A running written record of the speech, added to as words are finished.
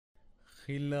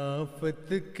खिलाफत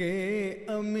के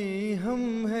अमी हम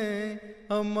हैं,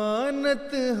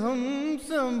 अमानत हम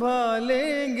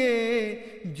संभालेंगे,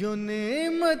 जो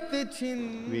नेमत छिन.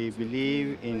 We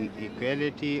believe in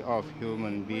equality of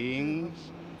human beings,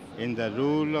 in the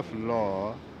rule of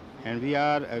law, and we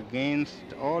are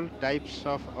against all types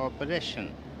of oppression.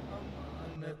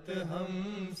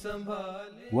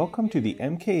 Welcome to the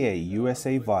MKA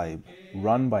USA Vibe,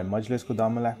 run by Majlis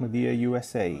Qudam Al Ahmadiyya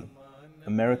USA,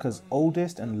 America's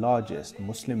oldest and largest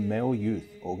Muslim male youth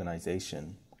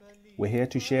organization. We're here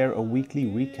to share a weekly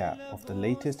recap of the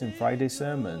latest in Friday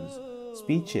sermons,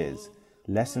 speeches,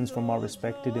 lessons from our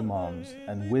respected Imams,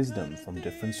 and wisdom from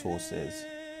different sources.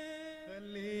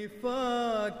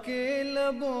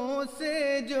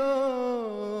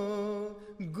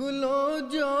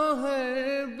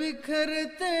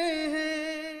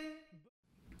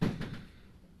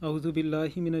 औज़ु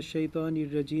बिल्लाहि मिनश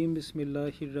शैतानिर रजीम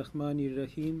बिस्मिल्लाहिर रहमानिर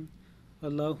रहीम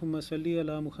अल्लाहुम्मा सल्लि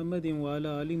अला मुहम्मदिन व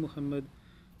अला आलि मुहम्मद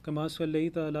कमा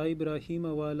सल्लैता अला इब्राहीम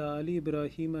व अला आलि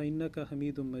इब्राहीम इन्नका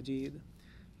हमीदुम मजीद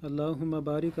अल्लाहुम्मा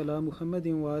बारिक अला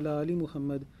मुहम्मदिन व अला आलि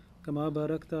मुहम्मद कमा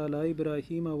बारकता अला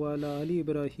इब्राहीम व अला आलि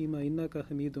इब्राहीम इन्नका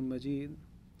हमीदुम मजीद.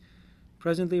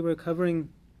 Presently we're covering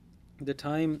the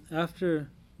time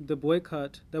after the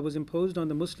boycott that was imposed on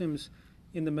the Muslims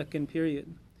in the Meccan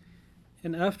period.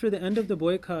 And after the end of the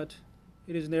boycott,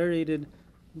 it is narrated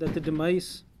that the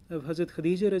demise of Hazrat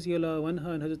Khadija radiallahu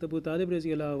anha and Hazrat Abu Talib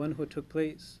radiallahu anhu took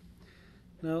place.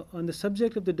 Now, on the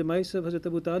subject of the demise of Hazrat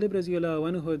Abu Talib radiallahu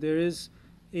anhu, there is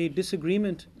a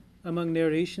disagreement among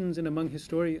narrations and among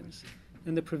historians.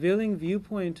 And the prevailing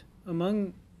viewpoint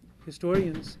among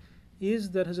historians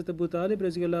is that Hazrat Abu Talib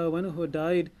radiallahu anhu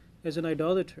died as an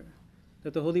idolater,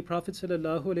 that the Holy Prophet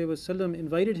sallallahu alaihi wasallam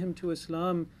invited him to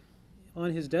Islam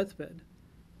on his deathbed.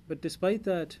 But despite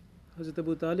that, Hazrat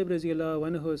Abu Talib radiallahu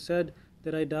anhu said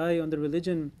that I die on the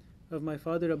religion of my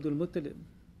father Abdul Muttalib,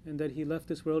 and that he left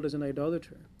this world as an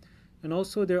idolater. And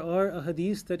also there are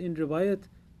ahadith that in riwayat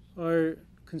are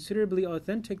considerably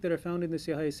authentic that are found in the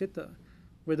Sahih Sitta,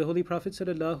 where the Holy Prophet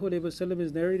sallallahu alaihi wasallam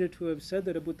is narrated to have said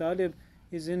that Abu Talib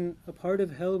is in a part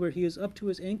of hell where he is up to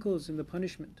his ankles in the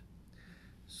punishment.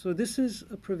 So this is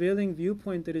a prevailing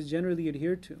viewpoint that is generally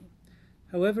adhered to.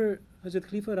 However, Hazrat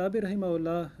Khalifa Rabi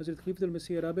rahimahullah, Hazrat Khalifa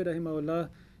al-Masih Rabi rahimahullah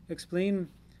explain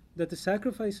that the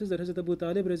sacrifices that Hazrat Abu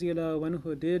Talib radiallahu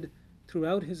anhu did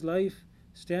throughout his life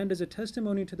stand as a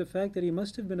testimony to the fact that he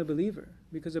must have been a believer,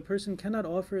 because a person cannot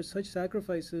offer such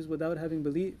sacrifices without having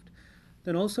believed.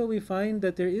 Then also we find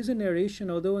that there is a narration,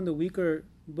 although in the weaker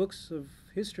books of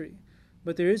history,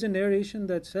 but there is a narration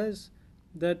that says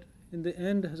that in the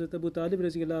end Hazrat Abu Talib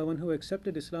radiallahu anhu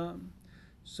accepted Islam.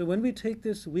 So when we take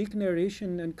this weak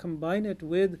narration and combine it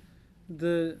with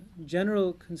the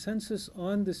general consensus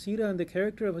on the seerah and the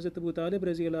character of Hazrat Abu Talib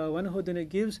radiallahu anhu, then it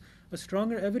gives a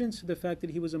stronger evidence to the fact that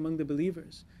he was among the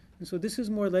believers. And so this is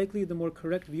more likely the more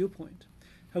correct viewpoint.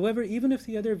 However, even if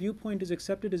the other viewpoint is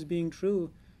accepted as being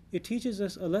true, it teaches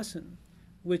us a lesson,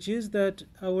 which is that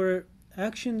our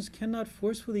actions cannot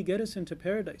forcefully get us into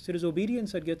paradise. It is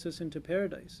obedience that gets us into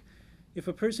paradise. If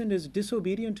a person is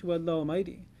disobedient to Allah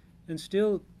Almighty and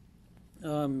still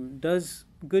does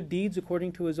good deeds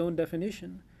according to his own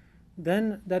definition,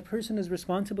 then that person is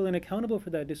responsible and accountable for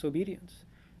that disobedience.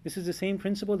 This is the same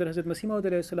principle that Hazrat Masih Maud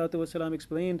alayhi salatu wasalam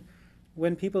explained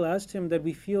when people asked him that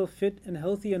we feel fit and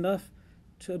healthy enough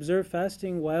to observe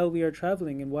fasting while we are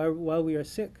traveling and while we are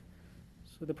sick.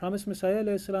 So the promised Messiah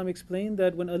alayhi salam explained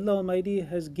that when Allah Almighty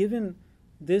has given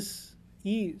this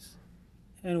ease,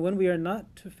 and when we are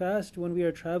not to fast, when we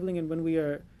are traveling and when we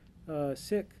are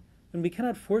sick, and we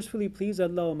cannot forcefully please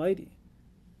Allah Almighty.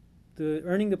 The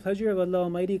earning the pleasure of Allah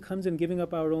Almighty comes in giving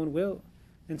up our own will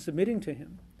and submitting to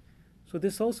Him. So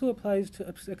this also applies to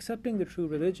accepting the true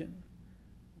religion,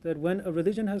 that when a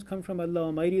religion has come from Allah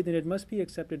Almighty, then it must be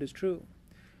accepted as true.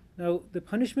 Now, the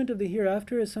punishment of the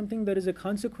hereafter is something that is a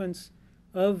consequence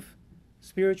of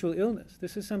spiritual illness.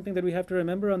 This is something that we have to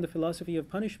remember on the philosophy of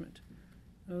punishment.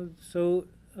 So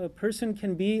a person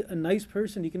can be a nice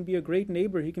person, he can be a great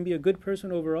neighbor, he can be a good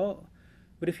person overall.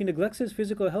 But if he neglects his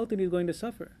physical health, then he's going to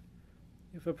suffer.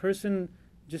 If a person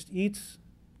just eats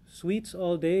sweets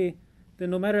all day, then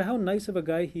no matter how nice of a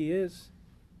guy he is,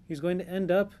 he's going to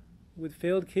end up with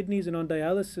failed kidneys and on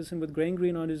dialysis and with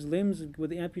gangrene on his limbs,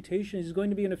 with amputation. He's going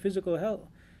to be in a physical hell.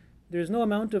 There's no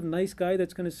amount of nice guy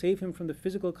that's going to save him from the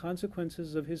physical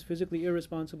consequences of his physically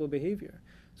irresponsible behavior.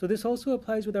 So this also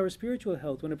applies with our spiritual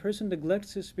health. When a person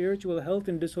neglects his spiritual health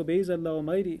and disobeys Allah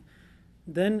Almighty,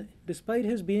 then despite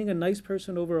his being a nice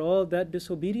person overall, that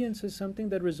disobedience is something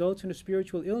that results in a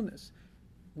spiritual illness,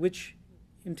 which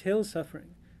entails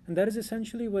suffering. And that is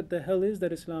essentially what the hell is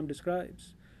that Islam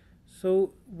describes.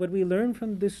 So what we learn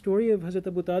from this story of Hazrat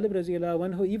Abu Talib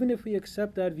radiallahu anhu, even if we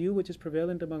accept that view which is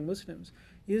prevalent among Muslims,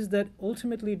 is that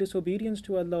ultimately disobedience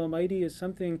to Allah Almighty is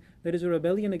something that is a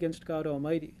rebellion against God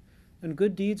Almighty. And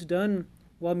good deeds done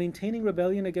while maintaining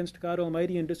rebellion against God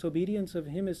Almighty and disobedience of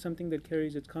Him is something that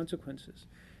carries its consequences.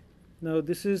 Now,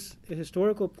 this is a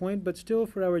historical point, but still,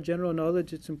 for our general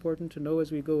knowledge, it's important to know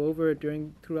as we go over it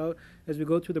as we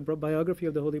go through the biography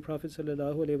of the Holy Prophet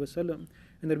sallallahu alaihi wasallam,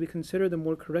 and that we consider the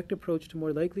more correct approach to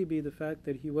more likely be the fact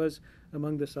that he was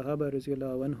among the Sahaba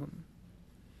radiallahu anhum.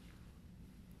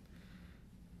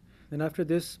 And after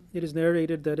this, it is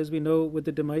narrated that, as we know, with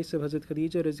the demise of Hazrat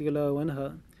Khadija radiallahu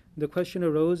anha, the question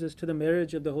arose as to the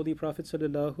marriage of the Holy Prophet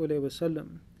sallallahu alaihi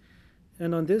wasallam.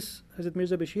 And on this, Hazrat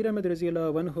Mirza Bashir Ahmad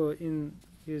radiallahu anhu, in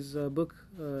his book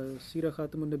Seerat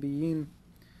Khatamun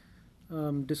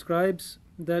Nabiyyin, describes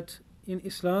that in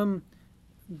Islam,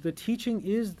 the teaching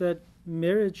is that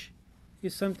marriage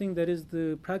is something that is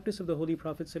the practice of the Holy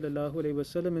Prophet sallallahu alaihi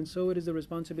wasallam, and so it is the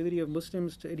responsibility of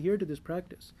Muslims to adhere to this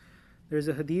practice. There is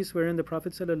a hadith wherein the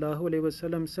Prophet sallallahu alaihi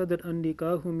wasallam said that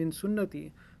an-nikahu min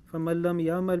sunnati, faman lam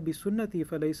ya'mal bi sunnati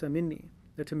falaysa minni,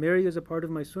 that to marry is a part of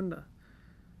my sunnah,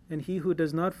 and he who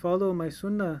does not follow my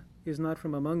sunnah is not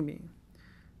from among me.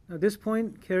 Now, this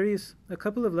point carries a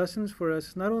couple of lessons for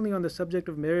us, not only on the subject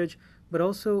of marriage, but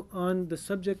also on the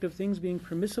subject of things being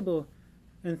permissible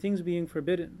and things being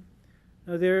forbidden.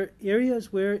 Now, there are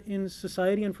areas where in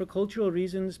society and for cultural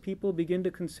reasons people begin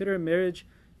to consider marriage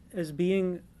as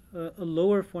being a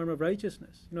lower form of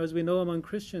righteousness. As we know among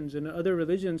Christians and other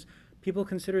religions, people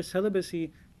consider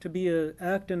celibacy to be an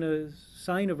act and a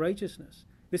sign of righteousness.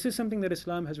 This is something that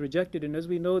Islam has rejected, and as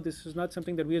we know, this is not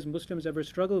something that we as Muslims ever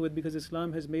struggle with because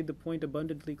Islam has made the point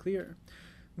abundantly clear.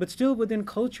 But still, within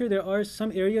culture, there are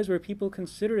some areas where people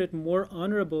consider it more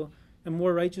honorable and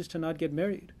more righteous to not get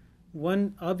married.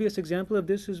 One obvious example of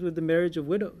this is with the marriage of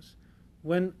widows.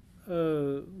 When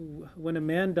a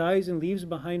man dies and leaves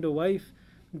behind a wife,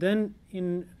 then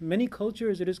in many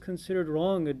cultures it is considered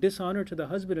wrong, a dishonor to the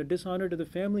husband, a dishonor to the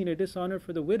family, and a dishonor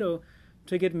for the widow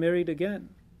to get married again.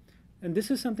 And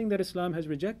this is something that Islam has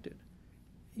rejected.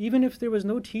 Even if there was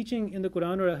no teaching in the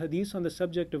Quran or a hadith on the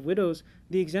subject of widows,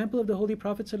 the example of the Holy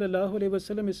Prophet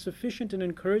ﷺ is sufficient in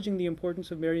encouraging the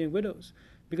importance of marrying widows.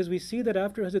 Because we see that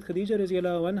after Hazrat Khadija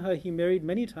radiallahu anha, he married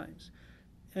many times.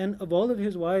 And of all of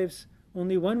his wives,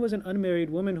 only one was an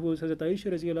unmarried woman, who was Hazrat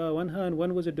Aisha radiallahu anha, and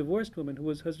one was a divorced woman, who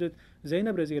was Hazrat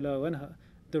Zainab radiallahu anha.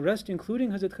 The rest,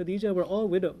 including Hazrat Khadija, were all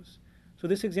widows. So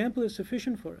this example is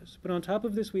sufficient for us. But on top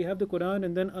of this, we have the Quran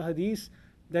and then a hadith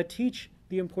that teach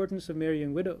the importance of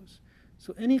marrying widows.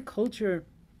 So any culture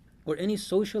or any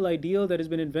social ideal that has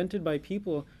been invented by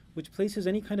people which places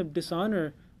any kind of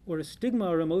dishonor or a stigma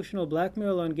or emotional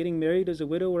blackmail on getting married as a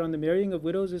widow or on the marrying of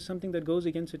widows is something that goes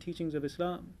against the teachings of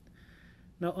Islam.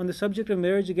 Now, on the subject of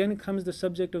marriage, again, comes the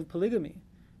subject of polygamy.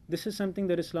 This is something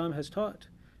that Islam has taught.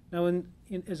 Now,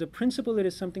 as a principle, it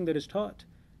is something that is taught.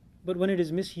 But when it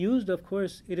is misused, of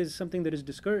course, it is something that is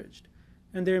discouraged.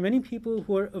 And there are many people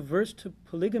who are averse to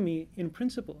polygamy in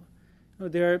principle.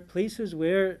 There are places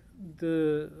where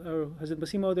Hazrat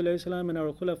Masih Maud alayhi salam and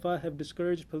our Khulafa have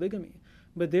discouraged polygamy.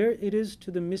 But there it is to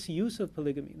the misuse of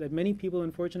polygamy that many people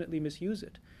unfortunately misuse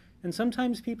it. And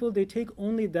sometimes people, they take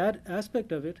only that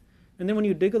aspect of it, and then when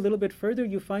you dig a little bit further,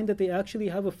 you find that they actually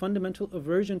have a fundamental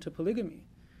aversion to polygamy.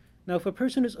 Now, if a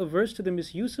person is averse to the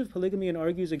misuse of polygamy and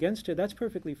argues against it, that's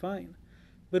perfectly fine.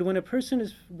 But when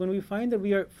we find that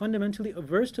we are fundamentally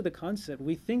averse to the concept,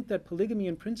 we think that polygamy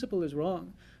in principle is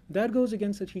wrong, that goes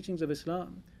against the teachings of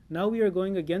Islam. Now we are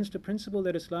going against a principle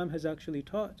that Islam has actually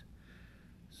taught.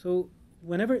 So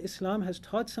whenever Islam has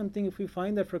taught something, if we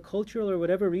find that for cultural or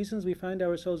whatever reasons we find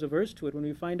ourselves averse to it, when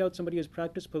we find out somebody has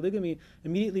practiced polygamy,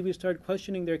 immediately we start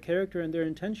questioning their character and their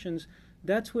intentions,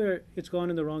 that's where it's gone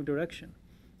in the wrong direction.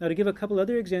 Now, to give a couple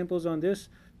other examples on this,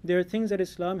 there are things that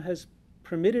Islam has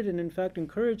permitted and in fact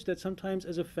encouraged that sometimes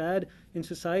as a fad in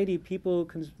society people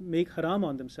can make haram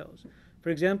on themselves. For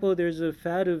example, there's a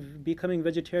fad of becoming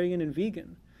vegetarian and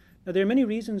vegan. Now, there are many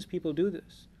reasons people do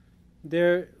this.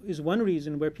 There is one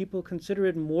reason where people consider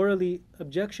it morally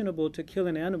objectionable to kill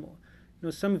an animal.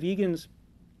 Some vegans,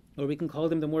 or we can call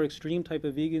them the more extreme type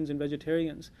of vegans and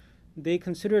vegetarians, they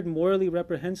consider it morally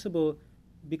reprehensible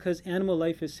because animal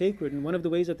life is sacred. And one of the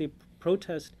ways that they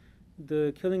protest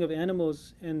the killing of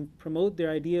animals and promote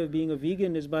their idea of being a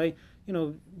vegan is by,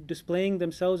 displaying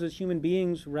themselves as human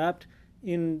beings wrapped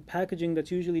in packaging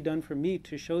that's usually done for meat,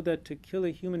 to show that to kill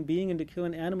a human being and to kill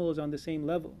an animal is on the same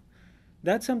level.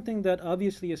 That's something that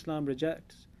obviously Islam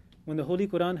rejects. When the Holy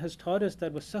Quran has taught us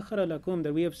that وَسَخَّرَ لَكُمْ,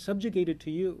 that we have subjugated to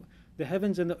you the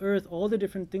heavens and the earth, all the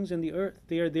different things in the earth,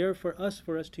 they are there for us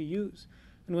to use.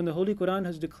 And when the Holy Quran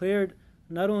has declared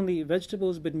not only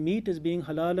vegetables but meat as being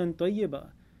halal and tayyiba,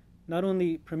 not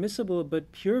only permissible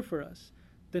but pure for us,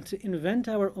 then to invent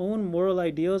our own moral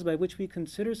ideals by which we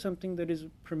consider something that is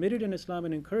permitted in Islam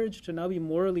and encouraged to now be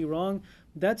morally wrong,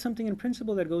 that's something in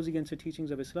principle that goes against the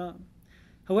teachings of Islam.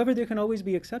 However, there can always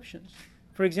be exceptions.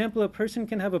 For example, a person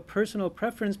can have a personal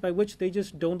preference by which they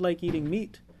just don't like eating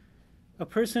meat. A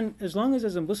person, as long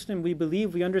as a Muslim we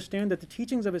believe, we understand that the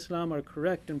teachings of Islam are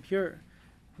correct and pure,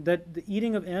 that the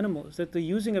eating of animals, that the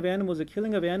using of animals, the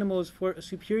killing of animals for a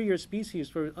superior species,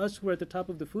 for us who are at the top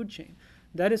of the food chain,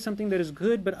 that is something that is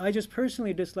good, but I just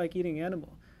personally dislike eating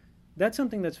animal. That's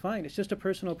something that's fine. It's just a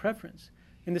personal preference.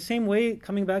 In the same way,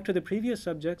 coming back to the previous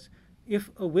subjects, if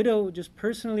a widow just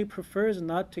personally prefers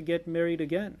not to get married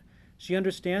again, she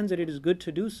understands that it is good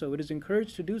to do so, it is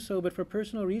encouraged to do so, but for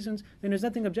personal reasons, then there's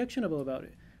nothing objectionable about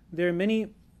it. There are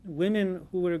many women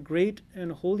who were great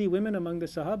and holy women among the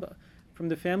Sahaba, from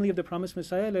the family of the promised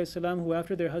Messiah ﷺ, who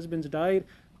after their husbands died,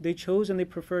 they chose and they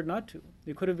preferred not to.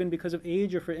 It could have been because of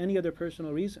age or for any other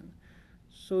personal reason.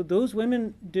 So those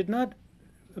women did not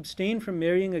abstain from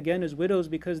marrying again as widows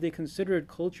because they considered it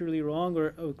culturally wrong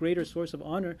or a greater source of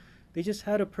honor. They just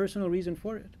had a personal reason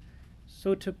for it.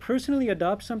 So to personally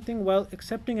adopt something while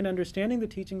accepting and understanding the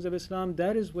teachings of Islam,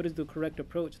 that is what is the correct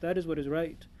approach. That is what is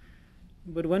right.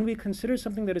 But when we consider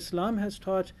something that Islam has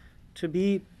taught to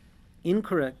be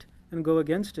incorrect and go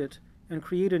against it and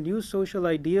create a new social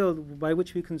ideal by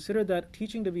which we consider that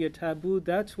teaching to be a taboo,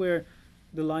 that's where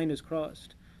the line is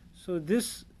crossed. So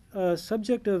this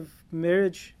subject of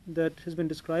marriage that has been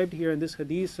described here in this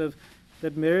hadith of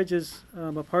that marriage is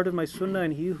a part of my sunnah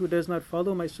and he who does not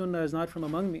follow my sunnah is not from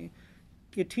among me,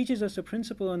 it teaches us a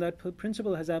principle, and that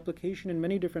principle has application in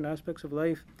many different aspects of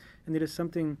life, and it is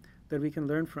something that we can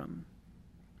learn from.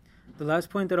 The last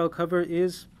point that I'll cover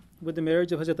is with the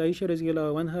marriage of Hazrat Aisha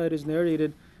radhiyallahu anha. It is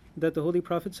narrated that the Holy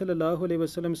Prophet sallallahu alaihi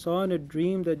wasallam saw in a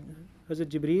dream that Hazrat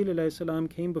Jibreel alayhi salam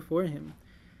came before him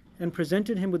and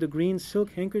presented him with a green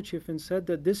silk handkerchief and said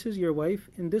that this is your wife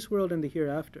in this world and the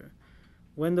hereafter.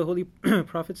 When the Holy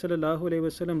Prophet sallallahu alaihi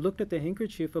wasallam looked at the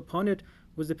handkerchief, upon it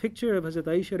was the picture of Hazrat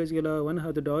Aisha radhiyallahu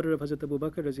anha, the daughter of Hazrat Abu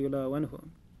Bakr radhiyallahu anhu.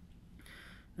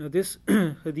 Now this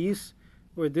hadith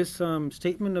or this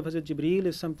statement of Hazrat Jibreel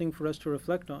is something for us to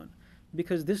reflect on,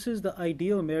 because this is the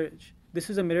ideal marriage. This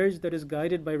is a marriage that is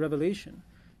guided by revelation.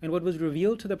 And what was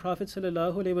revealed to the Prophet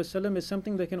ﷺ is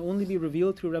something that can only be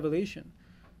revealed through revelation.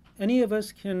 Any of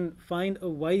us can find a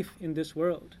wife in this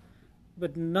world,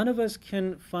 but none of us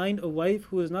can find a wife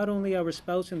who is not only our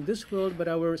spouse in this world, but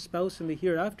our spouse in the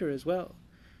hereafter as well.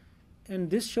 And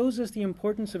this shows us the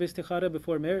importance of istikhara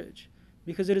before marriage,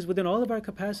 because it is within all of our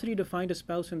capacity to find a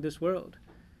spouse in this world.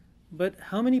 But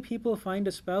how many people find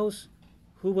a spouse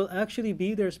who will actually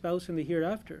be their spouse in the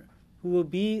hereafter, who will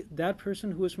be that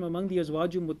person who is from among the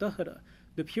azwaju mutahhara,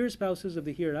 the pure spouses of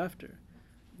the hereafter?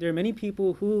 There are many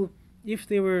people who, if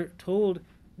they were told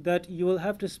that you will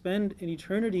have to spend an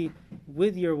eternity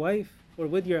with your wife or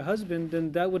with your husband,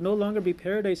 then that would no longer be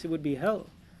paradise, it would be hell,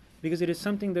 because it is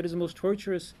something that is the most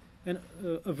torturous and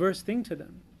averse thing to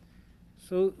them.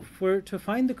 So to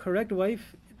find the correct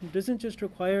wife doesn't just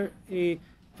require a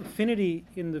affinity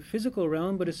in the physical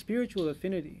realm, but a spiritual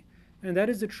affinity. And that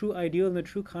is the true ideal and the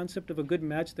true concept of a good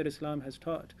match that Islam has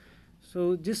taught.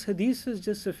 So this hadith is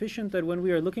just sufficient that when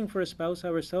we are looking for a spouse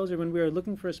ourselves, or when we are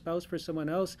looking for a spouse for someone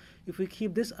else, if we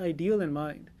keep this ideal in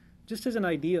mind, just as an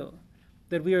ideal,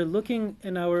 that we are looking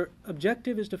and our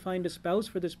objective is to find a spouse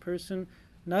for this person,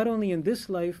 not only in this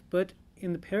life, but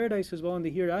in the paradise as well, in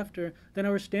the hereafter, then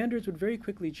our standards would very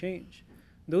quickly change.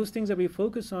 Those things that we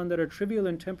focus on that are trivial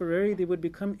and temporary, they would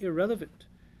become irrelevant,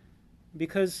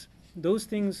 because those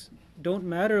things don't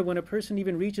matter when a person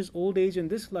even reaches old age in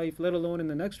this life, let alone in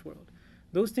the next world.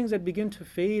 Those things that begin to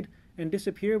fade and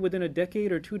disappear within a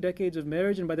decade or 2 decades of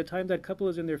marriage, and by the time that couple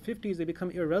is in their 50s, they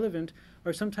become irrelevant,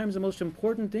 are sometimes the most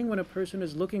important thing when a person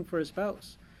is looking for a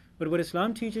spouse. But what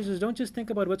Islam teaches is don't just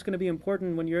think about what's going to be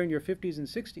important when you're in your 50s and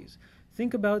 60s.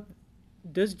 Think about,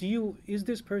 is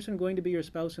this person going to be your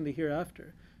spouse in the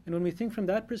hereafter? And when we think from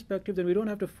that perspective, then we don't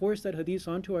have to force that hadith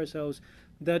onto ourselves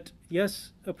that,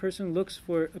 yes, a person looks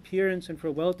for appearance and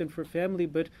for wealth and for family,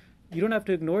 but you don't have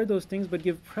to ignore those things, but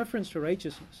give preference to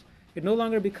righteousness. It no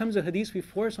longer becomes a hadith we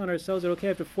force on ourselves that, okay,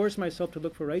 I have to force myself to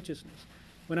look for righteousness.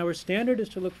 When our standard is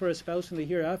to look for a spouse in the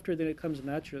hereafter, then it comes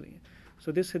naturally.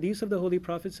 So this hadith of the Holy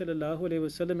Prophet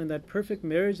ﷺ and that perfect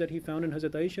marriage that he found in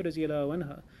Hazrat Aisha radhiyallahu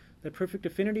anha, that perfect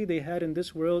affinity they had in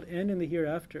this world and in the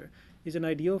hereafter, is an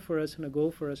ideal for us and a goal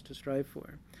for us to strive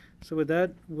for. So with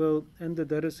that, we'll end the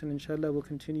dars, and inshallah we'll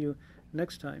continue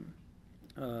next time.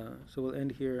 So we'll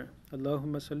end here.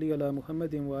 Allahumma salli ala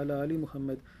Muhammadin wa ala ali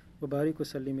Muhammad wa barik wa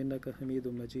sallim innaka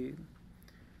Hamidum Majid.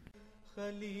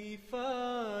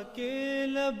 खलीफा के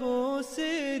लबों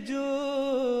से जो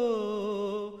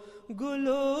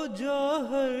गुलो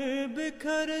जौहर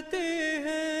बिखरते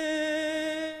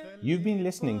हैं. You've been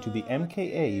listening to the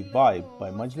MKA Vibe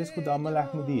by Majlis Qudam Al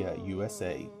Ahmadiyya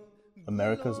USA,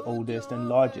 America's oldest and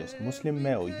largest Muslim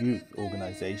male youth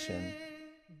organization.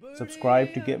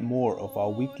 Subscribe to get more of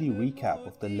our weekly recap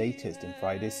of the latest in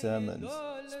Friday's sermons,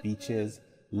 speeches,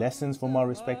 lessons from our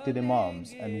respected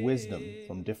Imams, and wisdom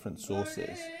from different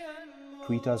sources.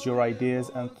 Tweet us your ideas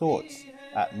and thoughts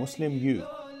at Muslim Youth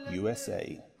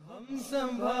USA.